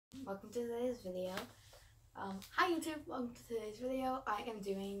welcome to today's video. Hi YouTube, welcome to today's video. I am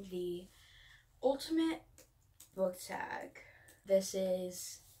doing the ultimate book tag. This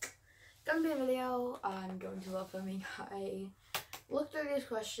is gonna be a video I'm going to love filming. I looked through these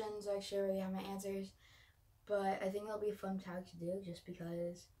questions, I actually already have my answers, but I think it'll be a fun tag to do just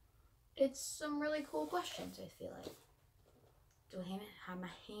because it's some really cool questions, I feel like. Do I have my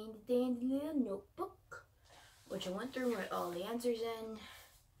handy dandy little notebook, which I went through with all the answers in.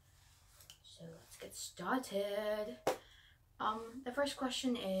 So let's get started. The first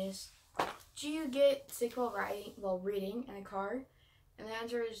question is, do you get sick while reading in a car? And the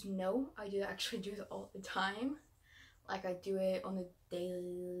answer is no. I do actually do it all the time. Like I do it on a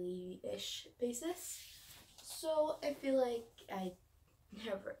daily-ish basis. So I feel like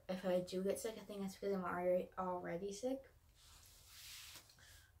if I do get sick, I think that's because I'm already sick.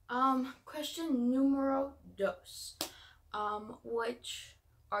 Question numero dos. Which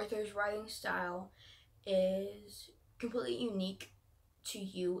Arthur's writing style is completely unique to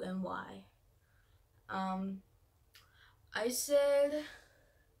you and why? I said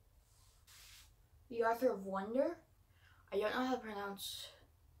the author of Wonder. I don't know how to pronounce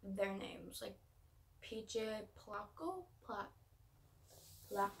their names, like PJ Placo?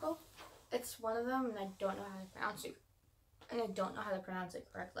 It's one of them, and I don't know how to pronounce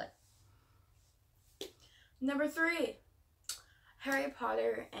it correctly. Number 3, Harry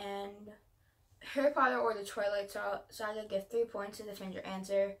Potter or the Twilight Saga. Give 3 points to defend your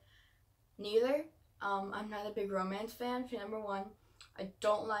answer. Neither. I'm not a big romance fan. For number 1, I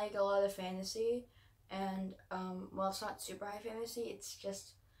don't like a lot of fantasy, and well, it's not super high fantasy. It's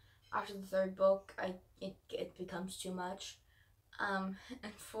just after the 3rd book, it becomes too much. And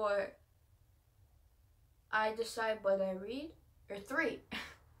for I decide what I read, or 3.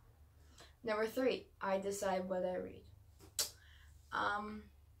 Number 3, I decide what I read.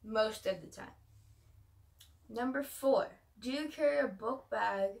 Most of the time. Number 4, do you carry a book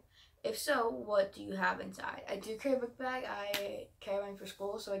bag? If so, what do you have inside? I do carry a book bag. I carry one for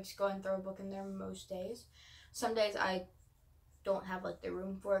school, so I just go and throw a book in there most days. Some days I don't have like the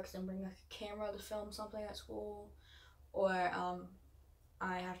room for it because I'm bringing like a camera to film something at school, or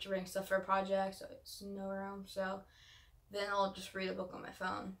I have to bring stuff for a project, so it's no room. So then I'll just read a book on my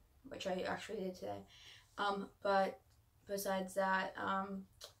phone, which I actually did today. But besides that,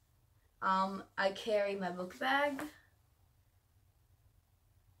 I carry my book bag,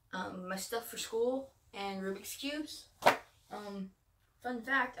 my stuff for school, and Rubik's Cubes. Fun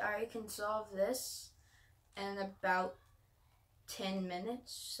fact, I can solve this in about 10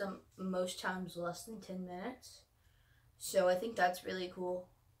 minutes, most times less than 10 minutes. So I think that's really cool.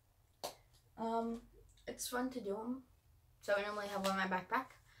 It's fun to do them. So I normally have one in my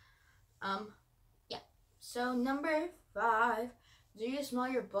backpack. Yeah. So number 5, do you smell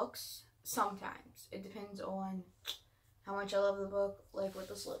your books? Sometimes. It depends on how much I love the book. Like with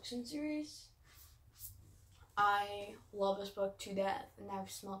the Selection series, I love this book to death, and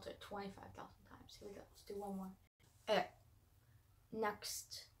I've smelled it 25,000 times. Here we go. Let's do one more. Okay.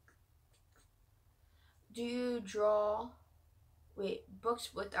 Next. Do you draw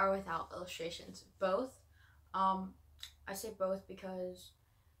books with or without illustrations? Both. I say both because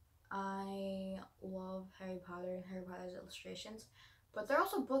I love Harry Potter and Harry Potter's illustrations, but there are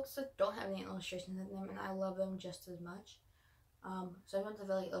also books that don't have any illustrations in them, and I love them just as much. Sometimes I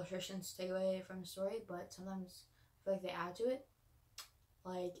feel like illustrations take away from the story, but sometimes I feel like they add to it.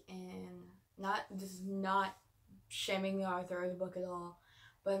 Like this is not shaming the author of the book at all,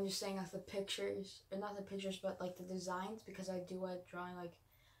 but I'm just saying like the pictures, or not the pictures, but like the designs, because I do like drawing like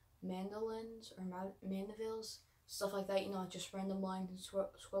mandolins or mandevils, stuff like that, you know, just random lines and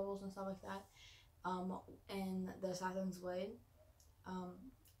scribbles and stuff like that. In the Assassin's Blade,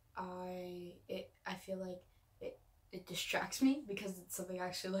 I feel like it distracts me because it's something I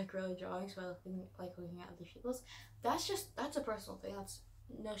actually like really drawing, so I like looking at other people's. That's a personal thing. That's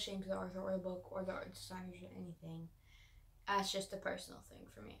no shame to the author or the book or the art designers or anything. That's just a personal thing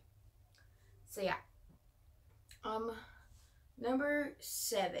for me. So yeah. Number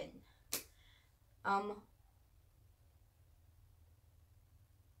 7.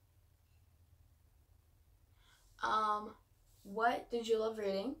 What did you love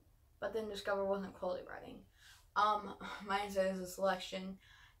reading, but then discover wasn't quality writing? My answer is a Selection.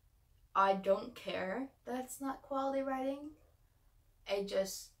 I don't care that it's not quality writing. I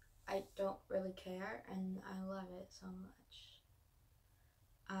don't really care, and I love it so much.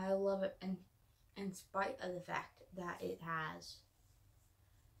 I love it in spite of the fact that it has,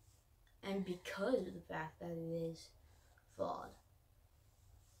 and because of the fact that it is flawed.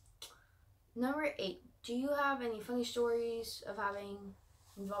 Number 8. Do you have any funny stories of having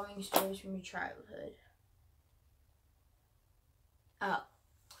involving stories from your childhood. Oh,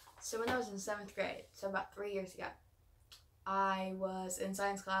 so when I was in 7th grade, so about 3 years ago, I was in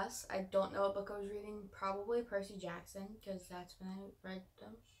science class. I don't know what book I was reading. Probably Percy Jackson, because that's when I read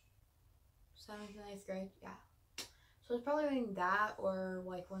them. 7th and 8th grade, yeah. So I was probably reading that or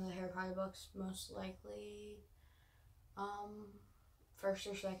like one of the Harry Potter books, most likely first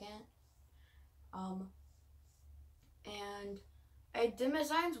or second. And I did my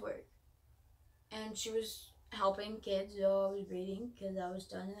science work. And she was helping kids while I was reading because I was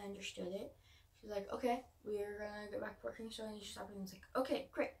done and I understood it. She's like, okay, we're gonna go back to working. So I need to stop. And I was like, okay,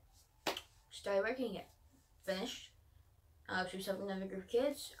 great. Started working it. Finished. She was helping another group of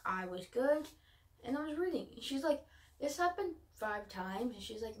kids. I was good. And I was reading. And she's like, this happened 5 times. And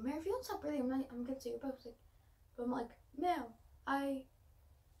she's like, Mary, if you don't stop reading, I'm gonna take your book. Like, but I'm like, ma'am, I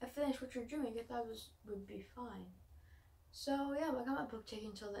finished what you're doing. I thought it would be fine. So yeah, I got my book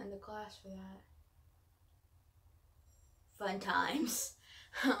taken until the end of class for that. Fun times.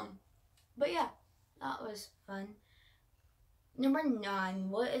 But yeah, that was fun. Number 9,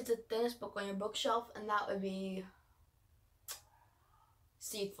 what is the thinnest book on your bookshelf? And that would be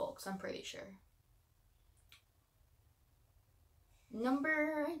Seed Folks, I'm pretty sure.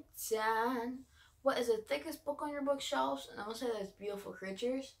 Number 10, what is the thickest book on your bookshelves? And I'm gonna say that's Beautiful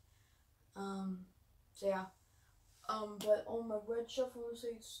Creatures. So yeah. But on my red shelf, I'm gonna say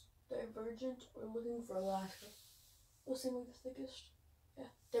it's Divergent or Looking for Alaska. What seem like the thickest? Yeah,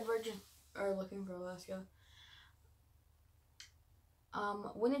 Divergent or Looking for Alaska.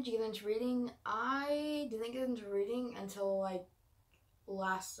 When did you get into reading? I didn't get into reading until like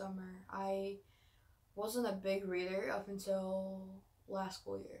last summer. I wasn't a big reader up until last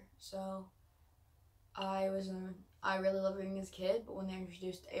school year. So I really loved reading as a kid, but when they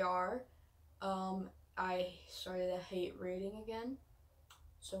introduced AR, I started to hate reading again.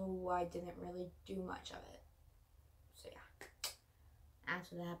 So I didn't really do much of it. So yeah,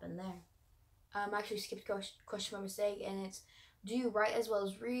 that's what happened there. I actually skipped a question by mistake, and it's, do you write as well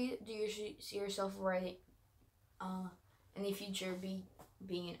as read? Do you see yourself writing in the future being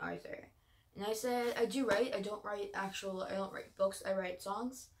an author? And I said, I do write. I don't write books. I write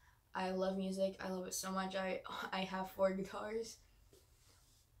songs. I love music. I love it so much. I have 4 guitars.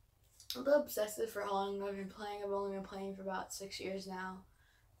 I'm a little obsessive for how long I've been playing. I've only been playing for about 6 years now.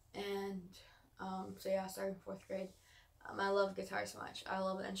 And so yeah, I started in 4th grade. I love guitar so much. I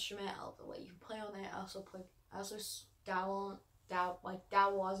love the instrument. I love the way you can play on it. I also dabble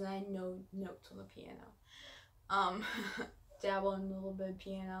as I know notes on the piano. Dabble in a little bit of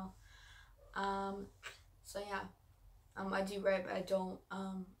piano. So yeah. I do write, but I do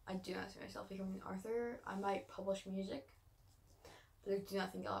not see myself becoming an author. I might publish music, but I do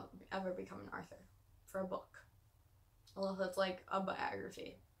not think I'll ever become an author for a book. Unless it's like a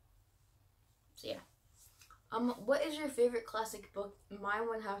biography. So yeah. What is your favorite classic book? Mine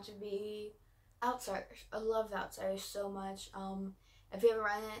would have to be Outsiders. I love Outsiders so much. If you ever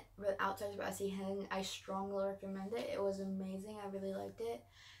read Outsiders by S.E. Hinton, I strongly recommend it. It was amazing. I really liked it.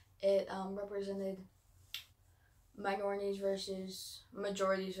 It represented minorities versus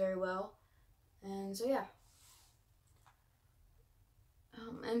majorities very well. And so yeah.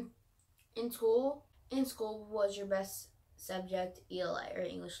 And in school, what was your best subject? ELA, or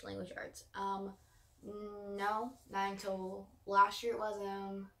English Language Arts. No, not until last year. It was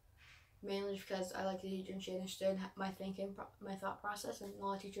mainly because I liked the teacher and she understood my thought process, and a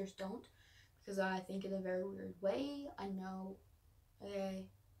lot of teachers don't, because I think in a very weird way. I know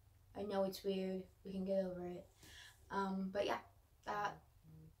it's weird. We can get over it. But yeah, that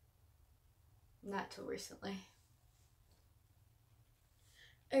not till recently.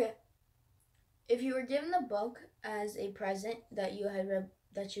 Okay. If you were given a book as a present that you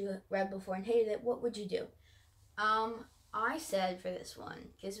read before and hated it, what would you do? I said for this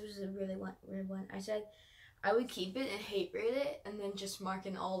one, because it was a really weird one, I said I would keep it and hate read it, and then just mark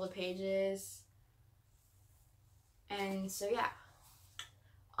in all the pages. And so yeah.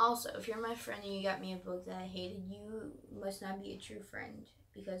 Also, if you're my friend and you got me a book that I hated, you must not be a true friend,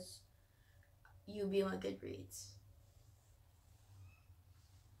 because you be on Goodreads.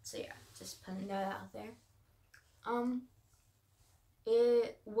 So yeah, just putting that out there.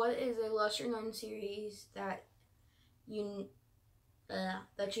 What is a lesser known series that you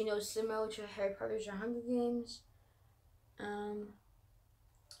know similar to Harry Potter's or Hunger Games?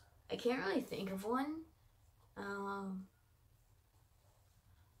 I can't really think of one.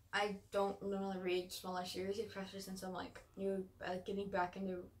 I don't normally read smaller series, especially since I'm like getting back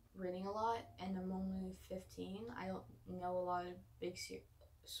into reading a lot, and I'm only 15. I don't know a lot of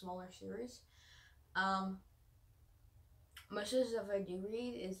smaller series. most of the stuff I do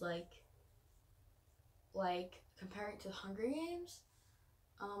read is like comparing to Hunger Games.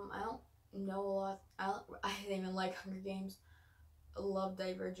 I don't know a lot. I didn't even like Hunger Games. I love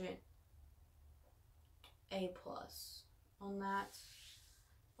Divergent. A+ on that.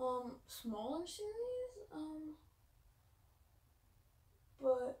 Smaller series.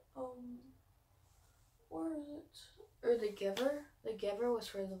 Where is it? Or The Giver. The Giver was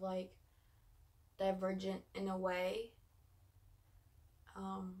sort of like Divergent in a way.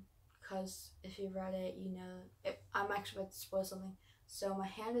 Because if you've read it, you know. I'm actually about to spoil something. So my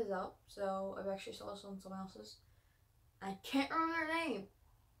hand is up. So I've actually saw this on someone else's. I can't remember their name.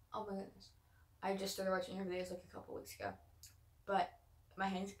 Oh my goodness. I just started watching her videos like a couple weeks ago. But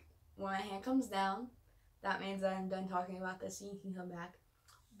when my hand comes down, that means that I'm done talking about this and you can come back.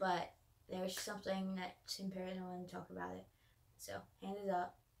 But there was something that seemed imperative and I wanted to talk about it. So, hand is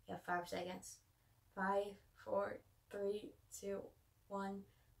up. You have 5 seconds. 5, 4, 3, 2, 1.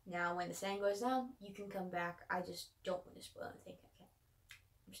 Now, when the sand goes down, you can come back. I just don't want to spoil anything. Okay.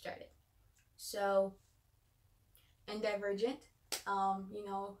 I'm started. So, in Divergent, you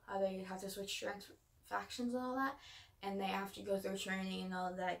know how they have to switch strength factions and all that, and they have to go through training and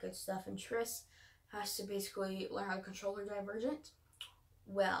all that good stuff, and Triss has to basically learn how to control her Divergent.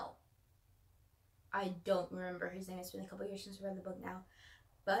 Well, I don't remember his name. It's been a couple years since I read the book now,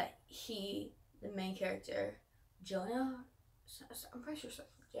 but the main character, Jonah, I'm pretty sure it's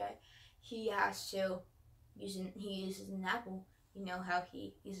J, he uses an apple. You know how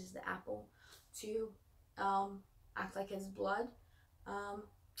he uses the apple to act like his blood,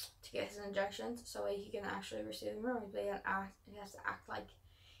 to get his injections, so he can actually receive the memories, but he has to act like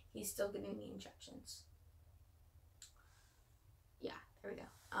he's still getting the injections. Yeah, there we go.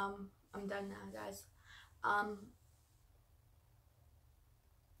 I'm done now, guys.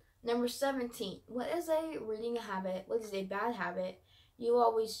 Number 17. What is a reading habit? What is a bad habit you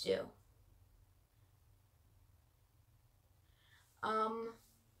always do?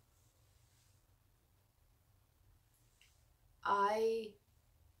 I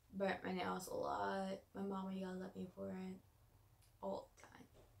burnt my nails a lot. My mom yelled at me for it all the time.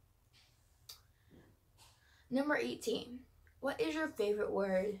 Number 18. What is your favorite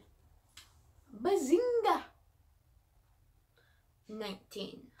word? Bazinga!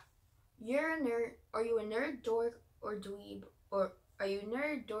 19. You're a nerd. Are you a nerd, dork, or dweeb? Or are you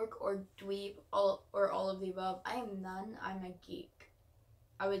nerd, dork, or dweeb, or all of the above? I am none. I'm a geek.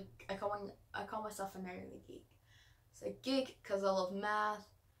 I call myself a nerd and a geek. So geek because I love math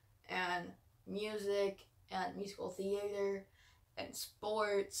and music and musical theater and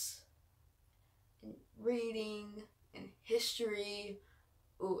sports and reading and history.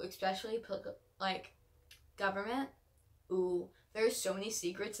 Ooh, especially like government. Ooh, there's so many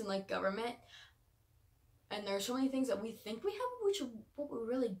secrets in like government, and there's so many things that we think we have, but we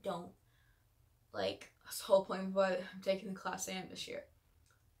really don't. Like, that's the whole point of what I'm taking the class I am this year.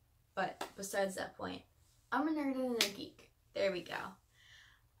 But besides that point, I'm a nerd and a geek. There we go.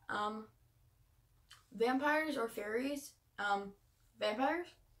 Vampires or fairies? Vampires?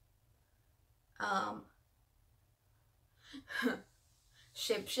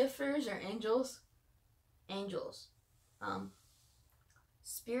 Shapeshifters or angels? Angels.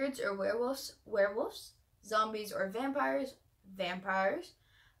 Spirits or werewolves? Werewolves. Zombies or vampires? Vampires.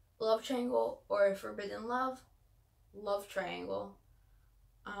 Love triangle or forbidden love? Love triangle.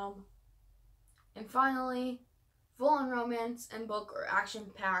 And finally, full-on romance and book or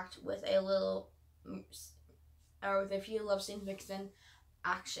action-packed with with a few love scenes mixed in.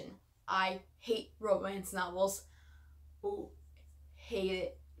 Action. I hate romance novels. Ooh, hate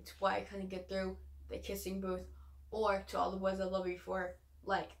it. It's why I couldn't get through The Kissing Booth or To All the Boys I Loved Before.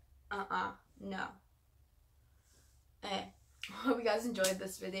 Like, no. Hope you guys enjoyed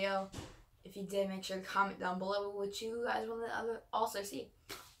this video. If you did, make sure to comment down below what you guys want to also see.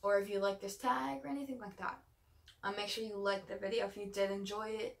 Or if you like this tag or anything like that. Make sure you like the video if you did enjoy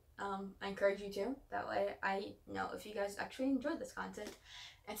it. I encourage you to. That way I know if you guys actually enjoyed this content.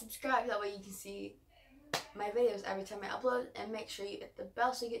 And subscribe, that way you can see my videos every time I upload. And make sure you hit the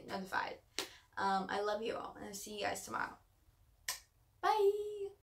bell so you get notified. I love you all, and I'll see you guys tomorrow. Bye!